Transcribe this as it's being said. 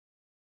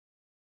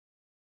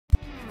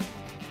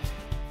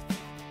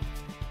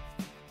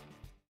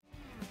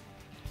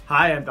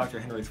Hi, I'm Dr.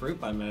 Henry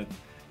Throop. I'm an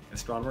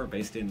astronomer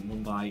based in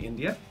Mumbai,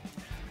 India.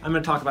 I'm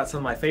going to talk about some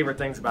of my favorite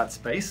things about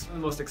space. One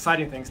of the most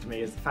exciting things to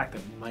me is the fact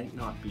that we might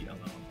not be alone.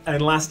 In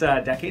the last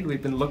decade,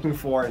 we've been looking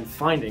for and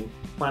finding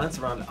planets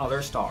around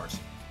other stars.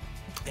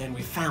 And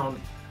we found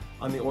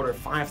on the order of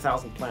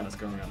 5,000 planets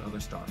going around other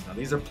stars. Now,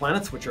 these are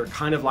planets which are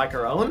kind of like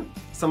our own.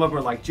 Some of them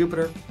are like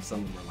Jupiter,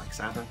 some of them are like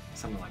Saturn,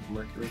 some are like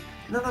Mercury.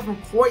 None of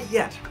them quite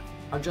yet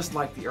are just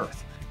like the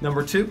Earth.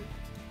 Number two,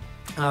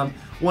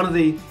 one of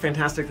the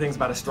fantastic things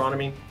about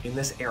astronomy in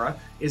this era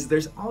is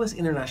there's all this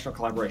international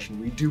collaboration.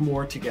 We do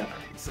more together.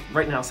 So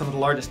right now, some of the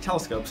largest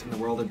telescopes in the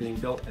world are being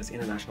built as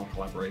international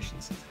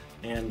collaborations.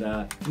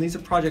 And these are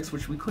projects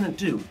which we couldn't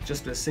do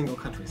just as single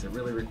countries. It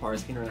really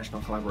requires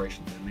international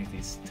collaboration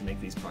to make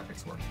these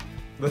projects work.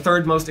 The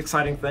third most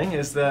exciting thing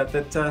is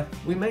that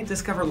we may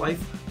discover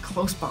life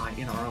close by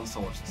in our own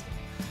solar system.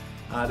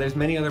 There's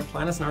many other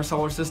planets in our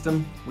solar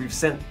system. We've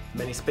sent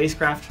many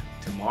spacecraft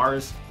to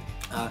Mars.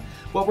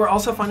 What we're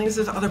also finding is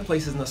there's other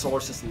places in the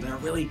solar system that are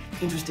really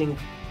interesting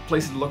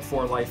places to look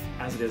for life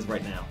as it is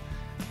right now.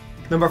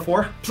 Number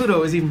four,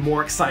 Pluto is even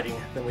more exciting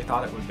than we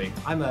thought it would be.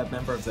 I'm a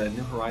member of the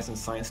New Horizons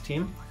science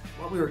team.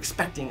 What we were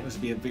expecting it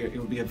would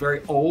be a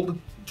very old,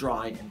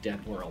 dry, and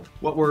dead world.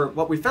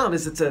 What we found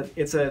is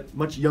it's a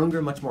much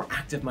younger, much more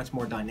active, much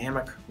more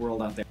dynamic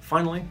world out there.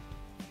 Finally,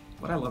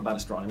 what I love about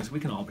astronomy is we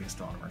can all be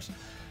astronomers.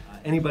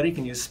 Anybody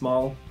can use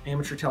small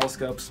amateur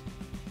telescopes,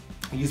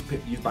 use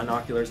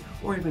binoculars,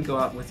 or even go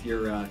out with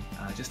your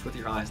just with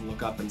your eyes and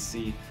look up and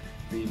see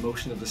the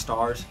motion of the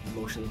stars,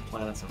 the motion of the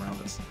planets around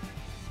us.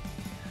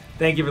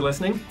 Thank you for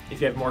listening.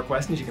 If you have more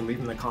questions, you can leave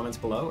them in the comments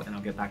below, and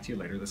I'll get back to you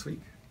later this week.